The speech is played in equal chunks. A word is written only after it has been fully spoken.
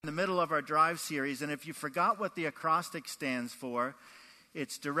In the middle of our drive series, and if you forgot what the acrostic stands for,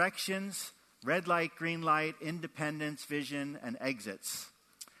 it's directions, red light, green light, independence, vision, and exits.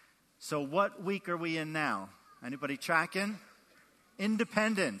 So what week are we in now? Anybody tracking?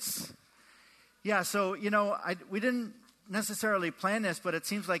 Independence. Yeah, so, we didn't necessarily plan this, but it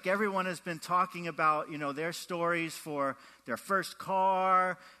seems like everyone has been talking about, their stories for their first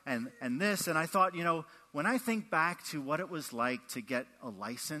car and this. And I thought, when I think back to what it was like to get a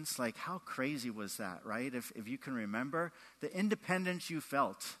license, like how crazy was that, right? If you can remember the independence you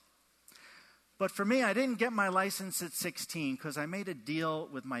felt. But for me, I didn't get my license at 16 because I made a deal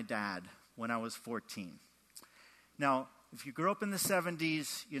with my dad when I was 14. Now, if you grew up in the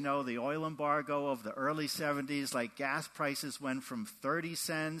 70s, the oil embargo of the early 70s, like gas prices went from 30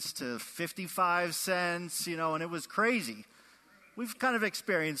 cents to 55 cents, and it was crazy. We've kind of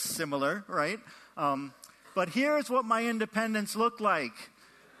experienced similar, right? But here's what my independence looked like.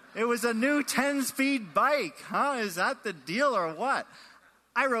 It was a new 10-speed bike. Is that the deal or what?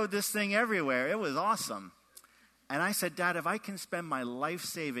 I rode this thing everywhere. It was awesome. And I said, Dad, if I can spend my life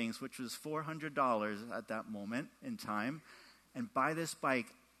savings, which was $400 at that moment in time, and buy this bike,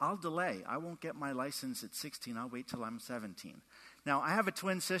 I'll delay. I won't get my license at 16. I'll wait till I'm 17. Now, I have a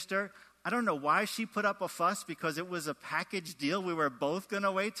twin sister. I don't know why she put up a fuss because it was a package deal. We were both going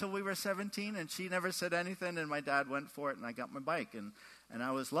to wait till we were 17, and she never said anything, and my dad went for it, and I got my bike, and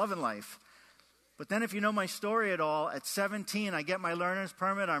I was loving life. But then if you know my story at all, at 17, I get my learner's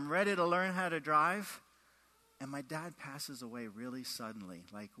permit. I'm ready to learn how to drive, and my dad passes away really suddenly.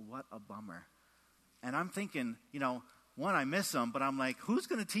 Like, what a bummer. And I'm thinking, one, I miss him, but I'm like, who's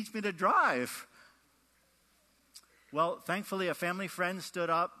going to teach me to drive? Well, thankfully, a family friend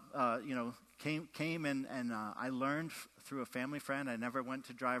stood up, came and I learned through a family friend. I never went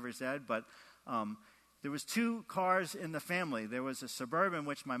to driver's ed, but there was two cars in the family. There was a Suburban,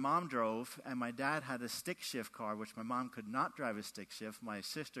 which my mom drove, and my dad had a stick shift car, which my mom could not drive a stick shift. My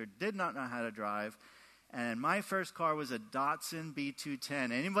sister did not know how to drive, and my first car was a Datsun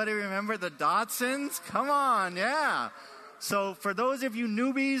B210. Anybody remember the Datsuns? Come on, yeah. So for those of you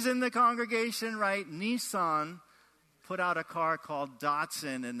newbies in the congregation, right, Nissan put out a car called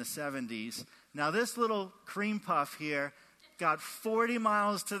Datsun in the 70s. Now, this little cream puff here got 40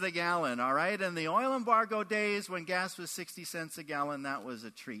 miles to the gallon, all right? In the oil embargo days when gas was 60 cents a gallon, that was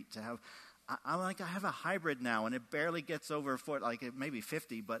a treat to have. I have a hybrid now, and it barely gets over maybe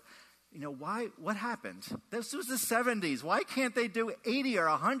 50, but, why? What happened? This was the 70s. Why can't they do 80 or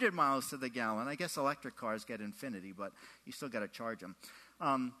 100 miles to the gallon? I guess electric cars get infinity, but you still got to charge them.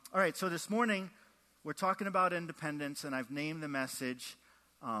 All right, so this morning, we're talking about independence, and I've named the message,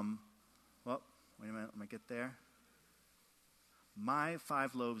 wait a minute, let me get there. My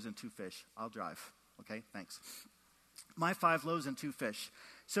 5 loaves and 2 fish. I'll drive. Okay, thanks. My 5 loaves and 2 fish.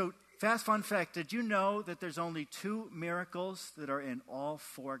 So, fast fun fact, did you know that there's only 2 miracles that are in all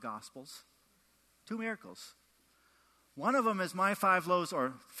 4 Gospels? 2 miracles. One of them is my 5 loaves,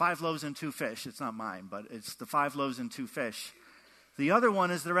 or 5 loaves and 2 fish. It's not mine, but it's the 5 loaves and 2 fish. The other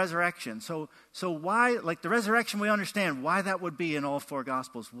one is the resurrection. So why, the resurrection, we understand why that would be in all 4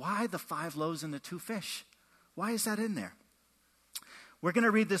 Gospels. Why the 5 loaves and the 2 fish? Why is that in there? We're going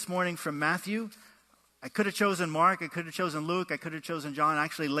to read this morning from Matthew. I could have chosen Mark. I could have chosen Luke. I could have chosen John.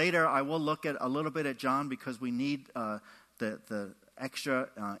 Actually, later I will look at a little bit at John because we need the extra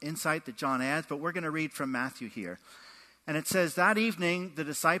insight that John adds. But we're going to read from Matthew here. And it says, that evening the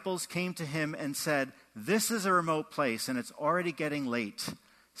disciples came to him and said, this is a remote place and it's already getting late.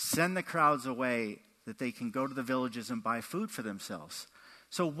 Send the crowds away that they can go to the villages and buy food for themselves.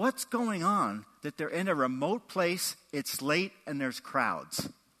 So what's going on that they're in a remote place, it's late, and there's crowds?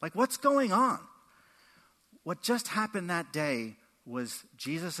 What's going on? What just happened that day was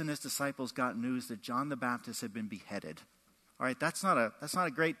Jesus and his disciples got news that John the Baptist had been beheaded. All right, that's not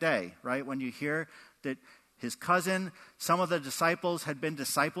a great day, right? When you hear that his cousin, some of the disciples had been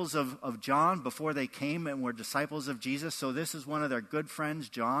disciples of John before they came and were disciples of Jesus. So this is one of their good friends,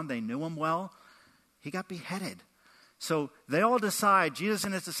 John. They knew him well. He got beheaded. So they all decide, Jesus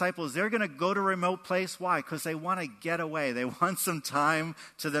and his disciples, they're going to go to a remote place. Why? Because they want to get away. They want some time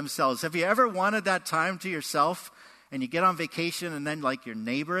to themselves. Have you ever wanted that time to yourself? And you get on vacation and then your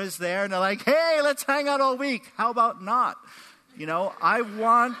neighbor is there and they're like, hey, let's hang out all week. How about not? I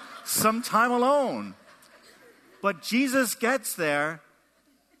want some time alone. But Jesus gets there.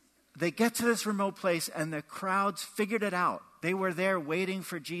 They get to this remote place and the crowds figured it out. They were there waiting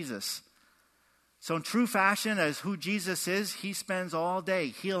for Jesus. So in true fashion, as who Jesus is, he spends all day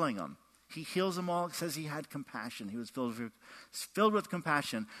healing them. He heals them all. It says he had compassion. He was filled with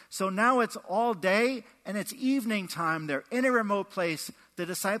compassion. So now it's all day and it's evening time. They're in a remote place. the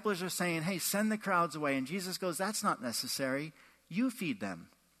disciples are saying, hey, send the crowds away. And Jesus goes, that's not necessary. You feed them.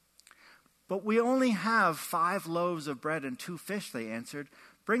 But we only have 5 loaves of bread and 2 fish, they answered.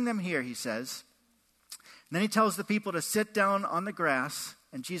 Bring them here, he says. And then he tells the people to sit down on the grass.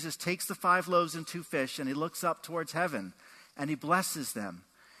 And Jesus takes the 5 loaves and 2 fish, and he looks up towards heaven, and he blesses them.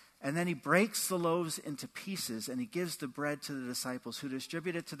 And then he breaks the loaves into pieces, and he gives the bread to the disciples, who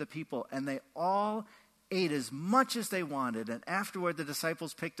distribute it to the people. And they all ate as much as they wanted. And afterward, the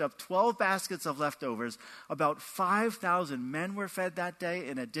disciples picked up 12 baskets of leftovers. About 5,000 men were fed that day,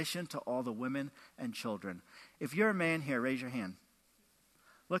 in addition to all the women and children. If you're a man here, raise your hand.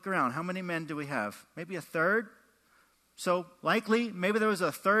 Look around. How many men do we have? Maybe a third? So likely, maybe there was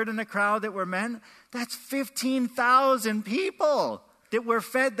a third in the crowd that were men. That's 15,000 people that were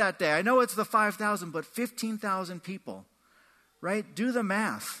fed that day. I know it's the 5,000, but 15,000 people, right? Do the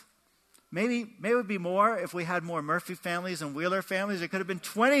math. Maybe it would be more if we had more Murphy families and Wheeler families. It could have been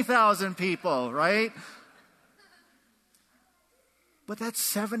 20,000 people, right? But that's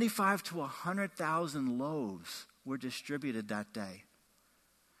 75 to 100,000 loaves were distributed that day.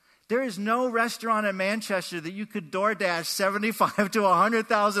 There is no restaurant in Manchester that you could DoorDash 75 to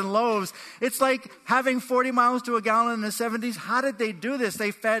 100,000 loaves. It's like having 40 miles to a gallon in the 70s. How did they do this?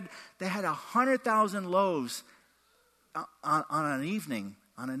 They had 100,000 loaves on an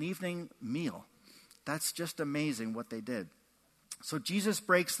evening meal. That's just amazing what they did. So Jesus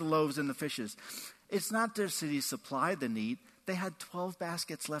breaks the loaves and the fishes. It's not just that he supplied the need. They had 12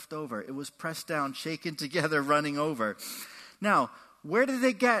 baskets left over. It was pressed down, shaken together, running over. Now, where did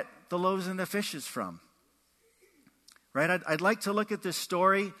they get the loaves and the fishes from? Right? I'd like to look at this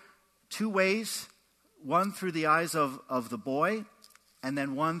story 2 ways. One through the eyes of the boy, and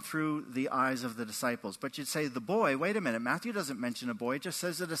then one through the eyes of the disciples. But you'd say, the boy, wait a minute, Matthew doesn't mention a boy. It just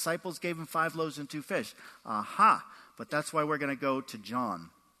says the disciples gave him 5 loaves and 2 fish. Aha! But that's why we're going to go to John.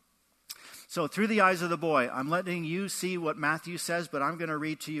 So through the eyes of the boy, I'm letting you see what Matthew says, but I'm going to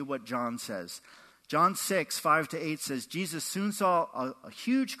read to you what John says. John 6, 5-8 says, Jesus soon saw a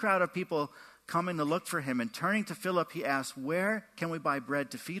huge crowd of people coming to look for him, and turning to Philip, he asked, where can we buy bread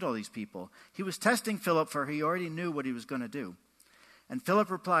to feed all these people? He was testing Philip, for he already knew what he was going to do. And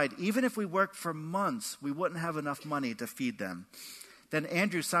Philip replied, even if we worked for months, we wouldn't have enough money to feed them. Then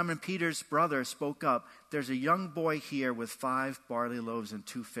Andrew, Simon Peter's brother, spoke up, there's a young boy here with 5 barley loaves and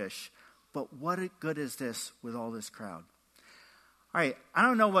 2 fish. But what good is this with all this crowd? All right, I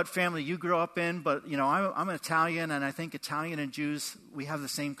don't know what family you grew up in, but, you know, I'm an Italian, and I think Italian and Jews, we have the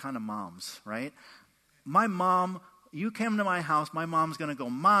same kind of moms, right? My mom, you came to my house, my mom's going to go,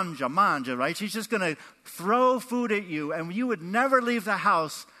 mangia, right? She's just going to throw food at you, and you would never leave the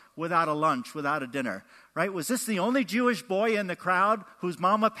house without a lunch, without a dinner, right? Was this the only Jewish boy in the crowd whose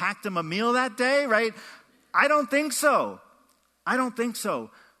mama packed him a meal that day, right? I don't think so.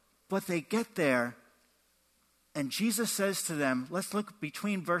 But they get there, and Jesus says to them, let's look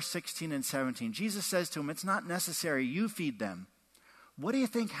between verse 16 and 17. Jesus says to them, it's not necessary, you feed them. What do you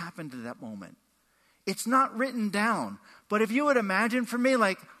think happened to that moment? It's not written down. But if you would imagine for me,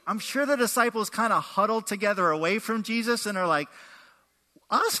 like, I'm sure the disciples kind of huddled together away from Jesus and are like,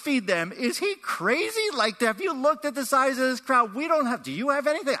 us feed them? Is he crazy? Like, have you looked at the size of this crowd? Do you have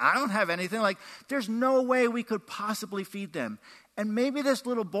anything? I don't have anything. Like, there's no way we could possibly feed them. And maybe this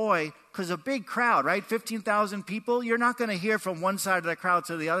little boy, because a big crowd, right? 15,000 people, you're not going to hear from one side of the crowd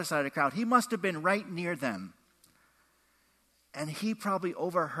to the other side of the crowd. He must have been right near them. And he probably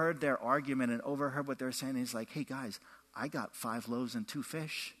overheard their argument and overheard what they're saying. He's like, hey guys, I got 5 loaves and 2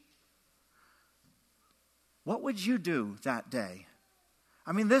 fish. What would you do that day?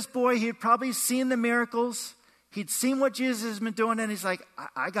 I mean, this boy, he'd probably seen the miracles. He'd seen what Jesus has been doing, and he's like,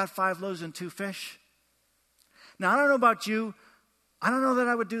 I got 5 loaves and 2 fish. Now, I don't know about you. I don't know that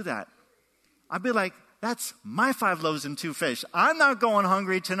I would do that. I'd be like, that's my 5 loaves and 2 fish. I'm not going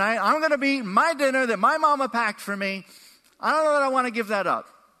hungry tonight. I'm going to be eating my dinner that my mama packed for me. I don't know that I want to give that up.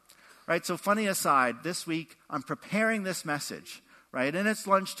 Right? So funny aside, this week I'm preparing this message, right? And it's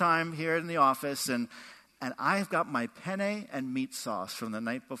lunchtime here in the office, and I've got my penne and meat sauce from the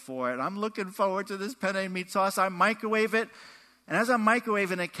night before, and I'm looking forward to this penne and meat sauce. I microwave it, and as I'm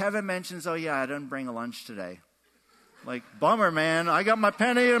microwaving it, Kevin mentions, oh yeah, I didn't bring a lunch today. Like, bummer, man. I got my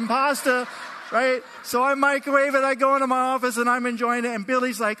penne and pasta, right? So I microwave it. I go into my office, and I'm enjoying it. And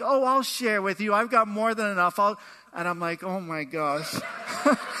Billy's like, oh, I'll share with you. I've got more than enough. And I'm like, oh, my gosh.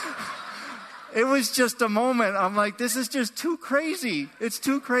 It was just a moment. I'm like, this is just too crazy. It's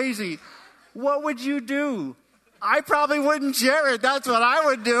too crazy. What would you do? I probably wouldn't share it. That's what I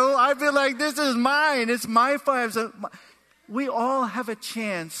would do. I'd be like, this is mine. It's my 5. We all have a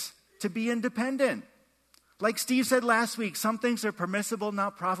chance to be independent. Like Steve said last week, some things are permissible,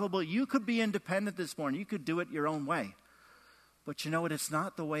 not profitable. You could be independent this morning. You could do it your own way. But you know what? It's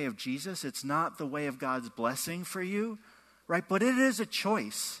not the way of Jesus. It's not the way of God's blessing for you, right? But it is a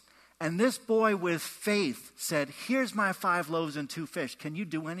choice. And this boy with faith said, here's my 5 loaves and 2 fish. Can you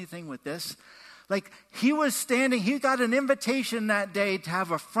do anything with this? Like, he was standing, he got an invitation that day to have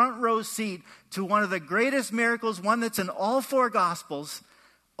a front row seat to one of the greatest miracles, one that's in all 4 Gospels,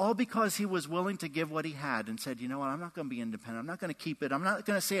 all because he was willing to give what he had and said, you know what, I'm not going to be independent. I'm not going to keep it. I'm not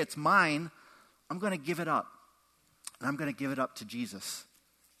going to say it's mine. I'm going to give it up. And I'm going to give it up to Jesus.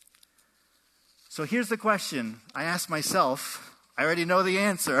 So here's the question I asked myself. I already know the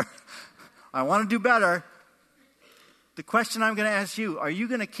answer. I want to do better. The question I'm going to ask you, are you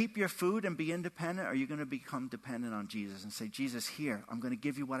going to keep your food and be independent? Or are you going to become dependent on Jesus and say, Jesus, here, I'm going to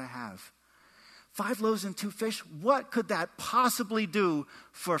give you what I have. 5 loaves and 2 fish, what could that possibly do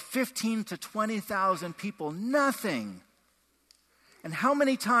for 15 to 20,000 people? Nothing. And how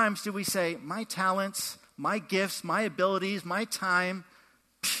many times do we say, my talents, my gifts, my abilities, my time,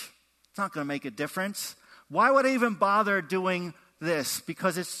 it's not going to make a difference. Why would I even bother doing this?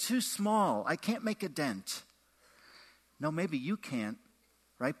 Because it's too small. I can't make a dent. No, maybe you can't,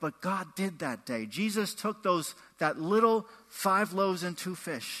 right? But God did that day. Jesus took that little 5 loaves and 2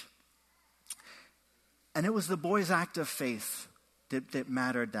 fish. And it was the boy's act of faith that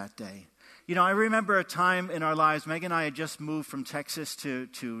mattered that day. You know, I remember a time in our lives, Meg and I had just moved from Texas to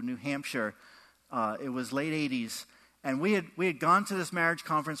New Hampshire. It was late 80s. And we had gone to this marriage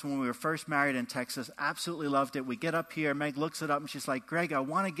conference when we were first married in Texas. Absolutely loved it. We get up here. Meg looks it up and she's like, Greg, I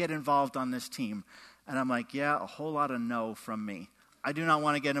want to get involved on this team. And I'm like, yeah, a whole lot of no from me. I do not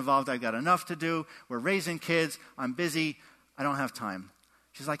want to get involved. I've got enough to do. We're raising kids. I'm busy. I don't have time.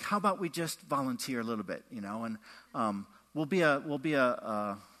 She's like, how about we just volunteer a little bit, you know, and we'll be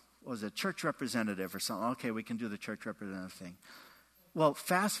a church representative or something. Okay, we can do the church representative thing. Well,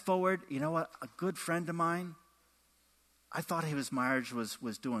 fast forward, you know what? A good friend of mine, I thought his marriage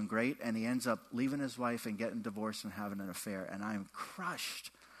was doing great, and he ends up leaving his wife and getting divorced and having an affair, and I'm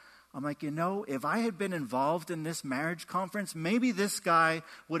crushed. I'm like, you know, if I had been involved in this marriage conference, maybe this guy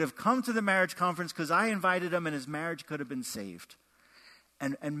would have come to the marriage conference because I invited him and his marriage could have been saved.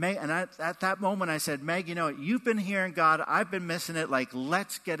 And at that moment I said, Meg, you know, you've been hearing God. I've been missing it. Like,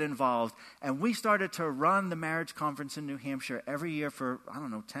 let's get involved. And we started to run the marriage conference in New Hampshire every year for,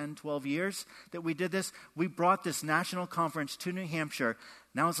 10, 12 years that we did this. We brought this national conference to New Hampshire.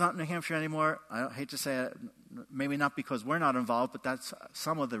 Now it's not New Hampshire anymore. I hate to say it, maybe not because we're not involved, but that's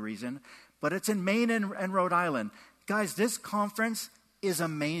some of the reason. But it's in Maine and Rhode Island. Guys, this conference is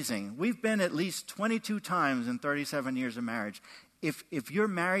amazing. We've been at least 22 times in 37 years of marriage. If you're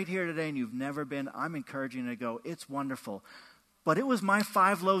married here today and you've never been, I'm encouraging you to go. It's wonderful. But it was my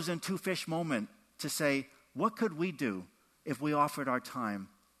 5 loaves and 2 fish moment to say, what could we do if we offered our time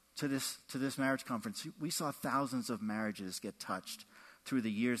to this marriage conference? We saw thousands of marriages get touched through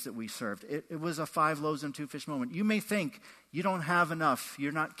the years that we served. It was a 5 loaves and 2 fish moment. You may think you don't have enough.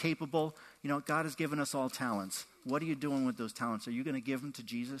 You're not capable. You know, God has given us all talents. What are you doing with those talents? Are you going to give them to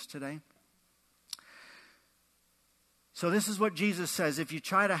Jesus today? So this is what Jesus says. If you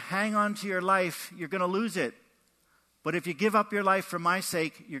try to hang on to your life, you're going to lose it. But if you give up your life for my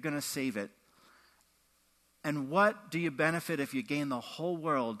sake, you're going to save it. And what do you benefit if you gain the whole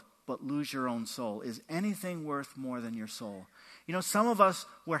world but lose your own soul? Is anything worth more than your soul? You know, some of us,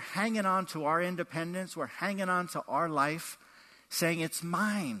 we're hanging on to our independence. We're hanging on to our life, saying it's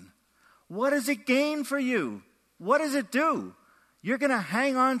mine. What does it gain for you? What does it do? You're going to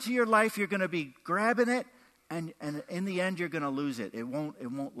hang on to your life. You're going to be grabbing it. And in the end, you're going to lose it. It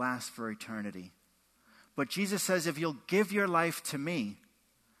won't last for eternity. But Jesus says, if you'll give your life to me,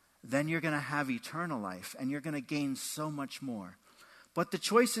 then you're going to have eternal life. And you're going to gain so much more. But the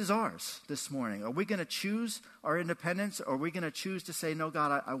choice is ours this morning. Are we going to choose our independence? Or are we going to choose to say, no,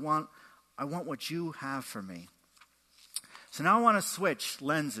 God, I want what you have for me? So now I want to switch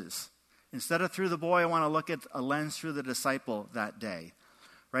lenses. Instead of through the boy, I want to look at a lens through the disciple that day.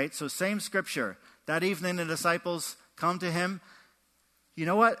 Right? So same scripture. That evening, the disciples come to him. You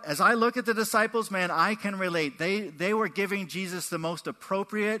know what? As I look at the disciples, man, I can relate. They were giving Jesus the most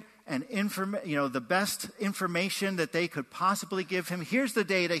appropriate and the best information that they could possibly give him. Here's the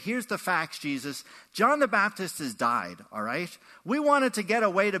data. Here's the facts, Jesus. John the Baptist has died, all right? We wanted to get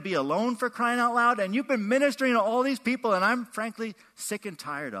away to be alone, for crying out loud, and you've been ministering to all these people, and I'm frankly sick and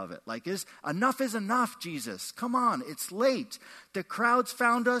tired of it. Like, enough is enough, Jesus. Come on, it's late. The crowds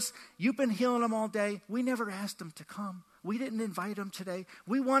found us. You've been healing them all day. We never asked them to come. We didn't invite them today.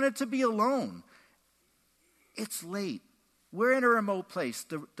 We wanted to be alone. It's late. We're in a remote place.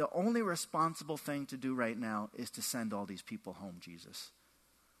 The only responsible thing to do right now is to send all these people home, Jesus.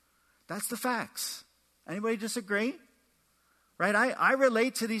 That's the facts. Anybody disagree? Right? I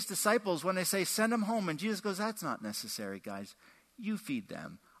relate to these disciples when they say, send them home. And Jesus goes, that's not necessary, guys. You feed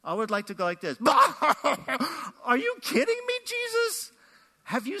them. I would like to go like this. Are you kidding me, Jesus?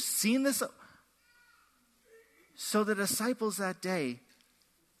 Have you seen this? So the disciples that day,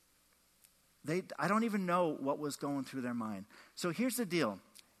 I don't even know what was going through their mind. So here's the deal.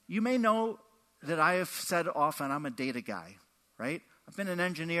 You may know that I have said often I'm a data guy, right? I've been an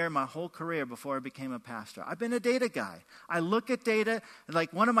engineer my whole career before I became a pastor. I've been a data guy. I look at data, and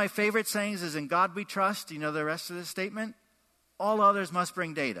like one of my favorite sayings is, in God we trust. You know the rest of the statement? All others must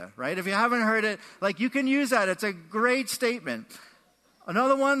bring data, right? If you haven't heard it, like you can use that. It's a great statement.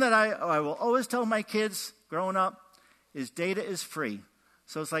 Another one that I will always tell my kids growing up is data is free.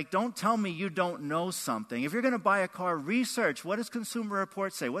 So it's like, don't tell me you don't know something. If you're going to buy a car, research. What does Consumer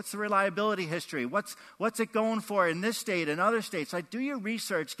Reports say? What's the reliability history? What's it going for in this state and other states? Like, do your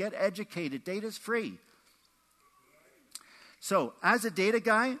research. Get educated. Data's free. So as a data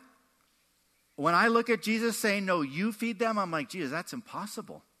guy, when I look at Jesus saying, no, you feed them, I'm like, Jesus, that's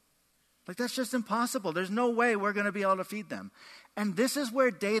impossible. Like, that's just impossible. There's no way we're going to be able to feed them. And this is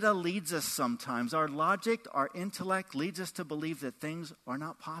where data leads us sometimes. Our logic, our intellect leads us to believe that things are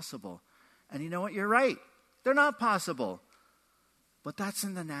not possible. And you know what? You're right. They're not possible. But that's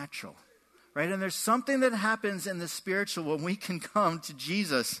in the natural, right? And there's something that happens in the spiritual when we can come to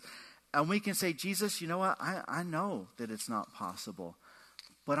Jesus and we can say, Jesus, you know what? I know that it's not possible.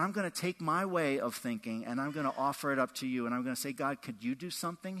 But I'm going to take my way of thinking and I'm going to offer it up to you. And I'm going to say, God, could you do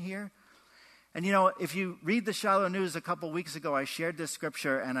something here? And you know, if you read the Shiloh News a couple weeks ago, I shared this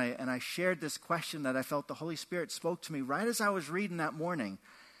scripture and I shared this question that I felt the Holy Spirit spoke to me right as I was reading that morning.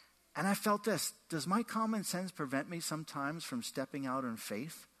 And I felt this: does my common sense prevent me sometimes from stepping out in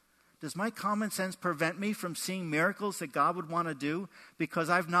faith? Does my common sense prevent me from seeing miracles that God would want to do because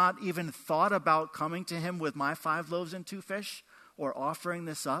I've not even thought about coming to him with my 5 loaves and 2 fish or offering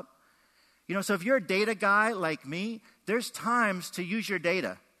this up? You know, so if you're a data guy like me, there's times to use your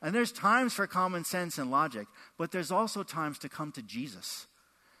data. And there's times for common sense and logic, but there's also times to come to Jesus.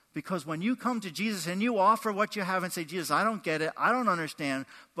 Because when you come to Jesus and you offer what you have and say, Jesus, I don't get it, I don't understand,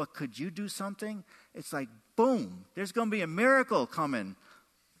 but could you do something? It's like, boom, there's going to be a miracle coming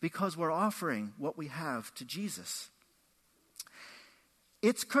because we're offering what we have to Jesus.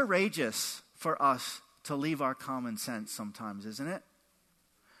 It's courageous for us to leave our common sense sometimes, isn't it?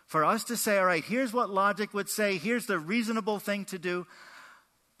 For us to say, all right, here's what logic would say, here's the reasonable thing to do.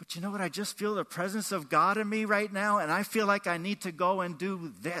 But you know what? I just feel the presence of God in me right now, and I feel like I need to go and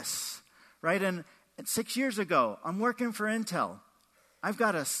do this, right? And 6 years ago, I'm working for Intel. I've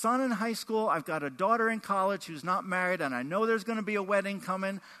got a son in high school. I've got a daughter in college who's not married, and I know there's going to be a wedding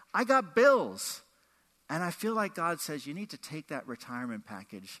coming. I got bills. And I feel like God says, you need to take that retirement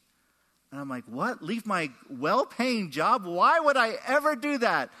package. And I'm like, what? Leave my well-paying job? Why would I ever do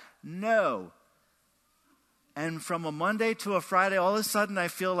that? No. And from a Monday to a Friday, all of a sudden I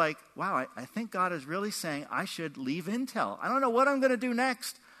feel like, wow, I think God is really saying I should leave Intel. I don't know what I'm going to do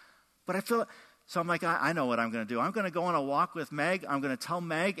next, but I feel, so I'm like, I know what I'm going to do. I'm going to go on a walk with Meg. I'm going to tell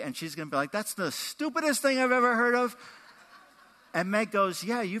Meg, and she's going to be like, that's the stupidest thing I've ever heard of. And Meg goes,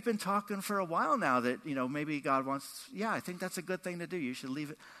 yeah, you've been talking for a while now that, you know, maybe God wants, yeah, I think that's a good thing to do. You should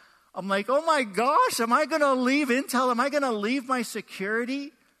leave it. I'm like, oh my gosh, am I going to leave Intel? Am I going to leave my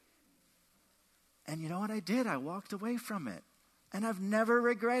security? And you know what I did? I walked away from it. And I've never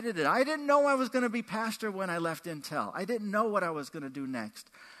regretted it. I didn't know I was going to be pastor when I left Intel. I didn't know what I was going to do next.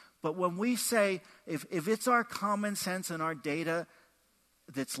 But when we say, if it's our common sense and our data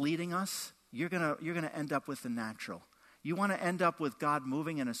that's leading us, you're going to end up with the natural. You want to end up with God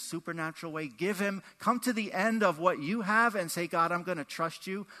moving in a supernatural way. Come to the end of what you have and say, God, I'm going to trust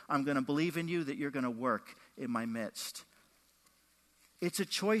you. I'm going to believe in you that you're going to work in my midst. It's a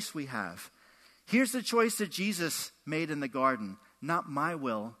choice we have. Here's the choice that Jesus made in the garden. Not my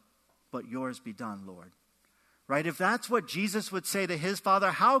will, but yours be done, Lord. Right? If that's what Jesus would say to his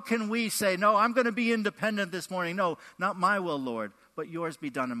Father, how can we say, no, I'm going to be independent this morning. No, not my will, Lord, but yours be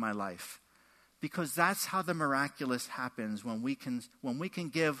done in my life. Because that's how the miraculous happens when we can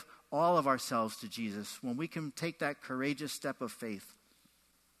give all of ourselves to Jesus, when we can take that courageous step of faith.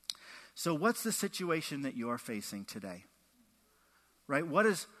 So what's the situation that you're facing today? Right? What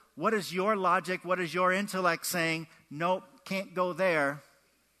is your logic? What is your intellect saying? Nope, can't go there.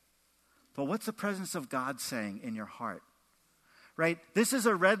 But what's the presence of God saying in your heart? right? This is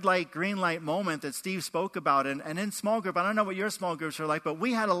a red light, green light moment that Steve spoke about. And in small group, I don't know what your small groups are like, but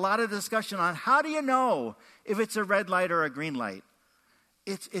we had a lot of discussion on how do you know if it's a red light or a green light?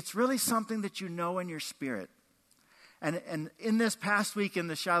 It's really something that you know in your spirit. And in this past week in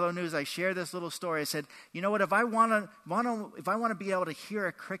the Shiloh News, I shared this little story. I said, you know what, if I want to be able to hear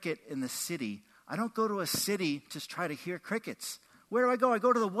a cricket in the city, I don't go to a city to try to hear crickets. Where do I go? I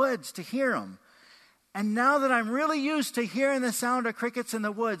go to the woods to hear them. And now that I'm really used to hearing the sound of crickets in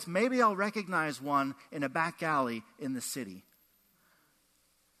the woods, maybe I'll recognize one in a back alley in the city.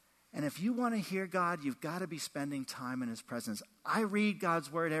 And if you want to hear God, you've got to be spending time in his presence. I read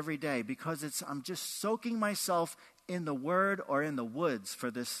God's word every day because I'm just soaking myself in the word or in the woods for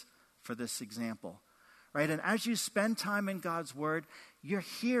this example. Right? And as you spend time in God's word, you're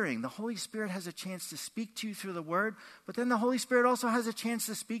hearing. The Holy Spirit has a chance to speak to you through the word, but then the Holy Spirit also has a chance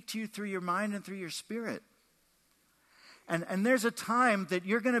to speak to you through your mind and through your spirit. And there's a time that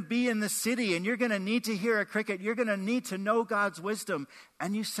you're going to be in the city and you're going to need to hear a cricket. You're going to need to know God's wisdom.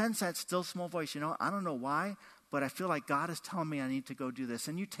 And you sense that still small voice. You know, I don't know why, but I feel like God is telling me I need to go do this.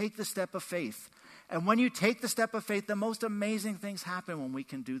 And you take the step of faith. And when you take the step of faith, the most amazing things happen when we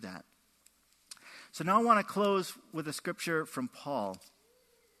can do that. So now I want to close with a scripture from Paul.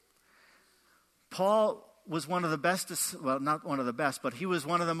 Paul was one of the best, well, not one of the best, but he was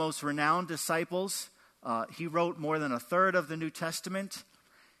one of the most renowned disciples. He wrote more than a third of the New Testament.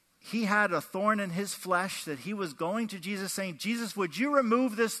 He had a thorn in his flesh that he was going to Jesus saying, Jesus, would you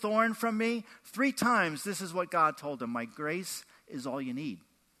remove this thorn from me? 3 times, this is what God told him. My grace is all you need.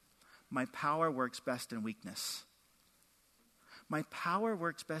 My power works best in weakness. My power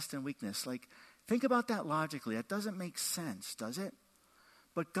works best in weakness. Like, think about that logically. It doesn't make sense, does it?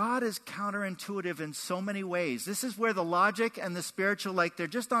 But God is counterintuitive in so many ways. This is where the logic and the spiritual, like, they're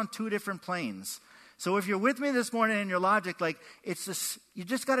just on 2 different planes. So if you're with me this morning in your logic, like, it's just, you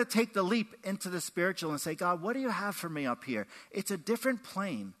just got to take the leap into the spiritual and say, God, what do you have for me up here? It's a different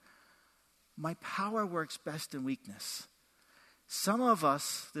plane. My power works best in weakness. Some of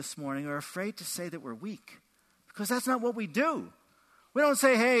us this morning are afraid to say that we're weak because that's not what we do. We don't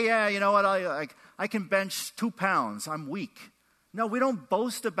say, hey, yeah, you know what, I can bench 2 pounds. I'm weak. No, we don't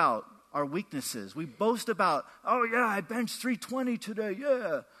boast about our weaknesses. We boast about, oh, yeah, I benched 320 today,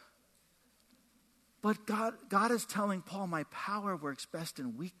 yeah. But God is telling Paul, my power works best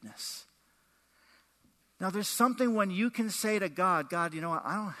in weakness. Now, there's something when you can say to God, God, you know what,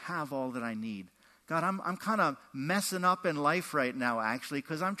 I don't have all that I need. God, I'm kind of messing up in life right now, actually,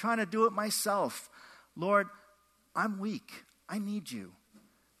 because I'm trying to do it myself. Lord, I'm weak. I need you.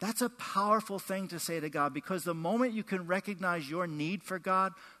 That's a powerful thing to say to God, because the moment you can recognize your need for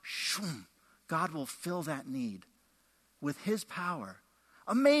God, God will fill that need with his power.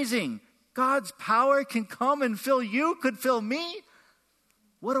 Amazing. God's power can come and fill you, could fill me.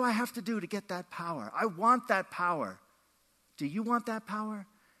 What do I have to do to get that power? I want that power. Do you want that power?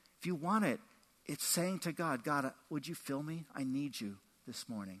 If you want it, it's saying to God, God, would you fill me? I need you this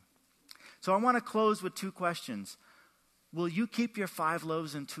morning. So I want to close with 2 questions. Will you keep your 5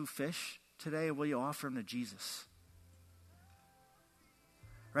 loaves and 2 fish today, or will you offer them to Jesus?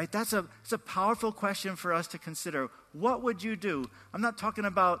 Right? It's a powerful question for us to consider. What would you do? I'm not talking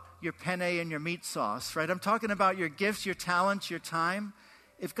about your penne and your meat sauce, right? I'm talking about your gifts, your talents, your time.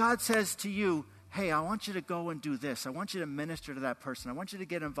 If God says to you, hey, I want you to go and do this. I want you to minister to that person. I want you to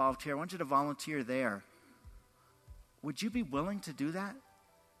get involved here. I want you to volunteer there. Would you be willing to do that?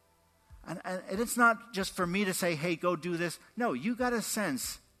 And it's not just for me to say, hey, go do this. No, you got to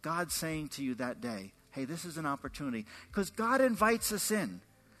sense God saying to you that day, hey, this is an opportunity. Because God invites us in.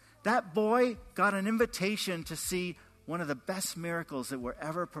 That boy got an invitation to see one of the best miracles that were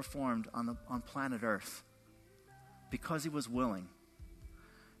ever performed on planet Earth because he was willing.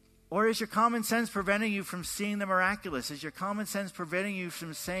 Or is your common sense preventing you from seeing the miraculous? Is your common sense preventing you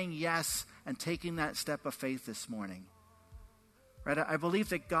from saying yes and taking that step of faith this morning? Right? I believe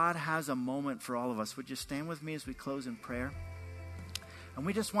that God has a moment for all of us. Would you stand with me as we close in prayer? And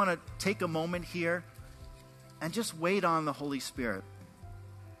we just want to take a moment here and just wait on the Holy Spirit.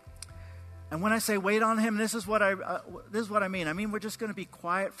 And when I say wait on him, this is what I mean. I mean, we're just going to be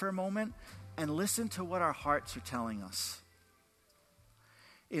quiet for a moment and listen to what our hearts are telling us.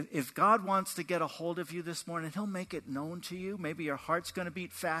 If God wants to get a hold of you this morning, he'll make it known to you. Maybe your heart's going to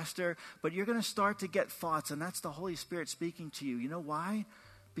beat faster, but you're going to start to get thoughts, and that's the Holy Spirit speaking to you. You know why?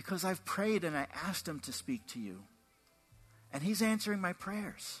 Because I've prayed and I asked him to speak to you. And he's answering my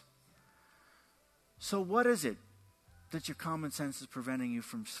prayers. So what is it that your common sense is preventing you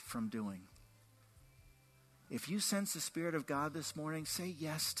from doing? If you sense the Spirit of God this morning, say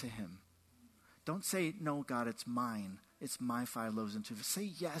yes to him. Don't say, no, God, it's mine. It's my 5 loaves and 2 fish.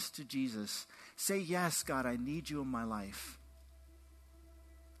 Say yes to Jesus. Say, yes, God, I need you in my life.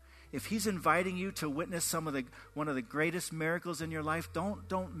 If he's inviting you to witness one of the greatest miracles in your life,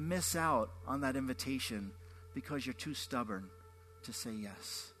 don't miss out on that invitation because you're too stubborn to say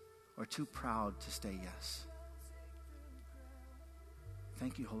yes or too proud to say yes.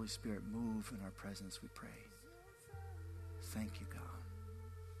 Thank you, Holy Spirit. Move in our presence, we pray. Thank you, God.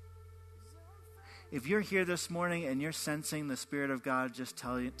 If you're here this morning and you're sensing the Spirit of God just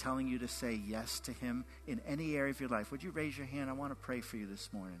telling you to say yes to him in any area of your life, would you raise your hand? I want to pray for you this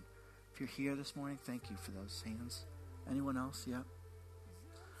morning. If you're here this morning, thank you for those hands. Anyone else? Yep.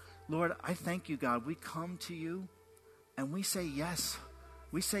 Lord, I thank you, God. We come to you and we say yes.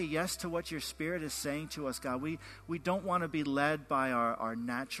 We say yes to what your Spirit is saying to us, God. We don't want to be led by our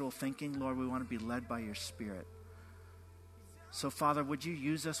natural thinking, Lord. We want to be led by your Spirit. So, Father, would you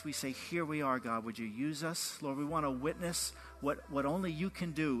use us? We say, here we are, God. Would you use us? Lord, we want to witness what only you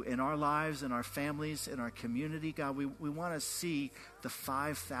can do in our lives, in our families, in our community, God. We want to see the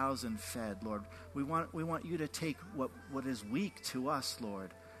 5,000 fed, Lord. We want you to take what is weak to us,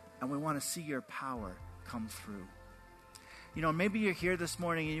 Lord, and we want to see your power come through. You know, maybe you're here this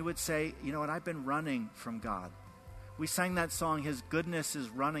morning and you would say, you know what, I've been running from God. We sang that song, His goodness is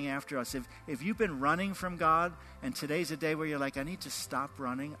running after us. If you've been running from God and today's a day where you're like, I need to stop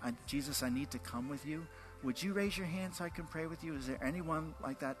running. Jesus, I need to come with you. Would you raise your hand so I can pray with you? Is there anyone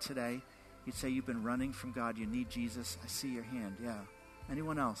like that today? You'd say you've been running from God. You need Jesus. I see your hand. Yeah.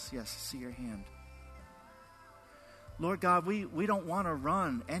 Anyone else? Yes, I see your hand. Lord God, we don't want to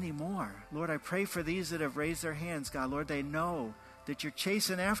run anymore. Lord, I pray for these that have raised their hands, God. Lord, they know that you're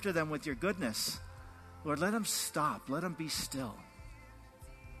chasing after them with your goodness. Lord, let them stop. Let them be still.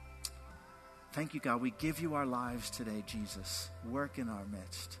 Thank you, God. We give you our lives today, Jesus. Work in our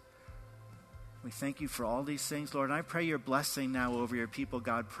midst. We thank you for all these things, Lord. And I pray your blessing now over your people,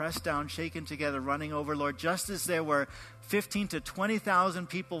 God. Pressed down, shaken together, running over, Lord. Just as there were 15 to 20,000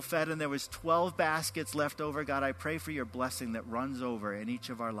 people fed and there was 12 baskets left over, God, I pray for your blessing that runs over in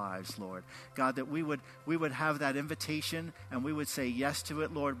each of our lives, Lord. God, that we would have that invitation and we would say yes to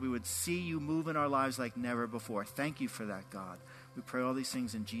it, Lord. We would see you move in our lives like never before. Thank you for that, God. We pray all these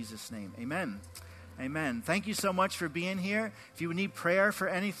things in Jesus' name. Amen. Amen. Thank you so much for being here. If you need prayer for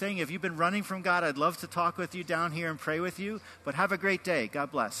anything, if you've been running from God, I'd love to talk with you down here and pray with you. But have a great day. God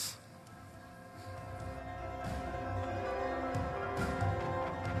bless.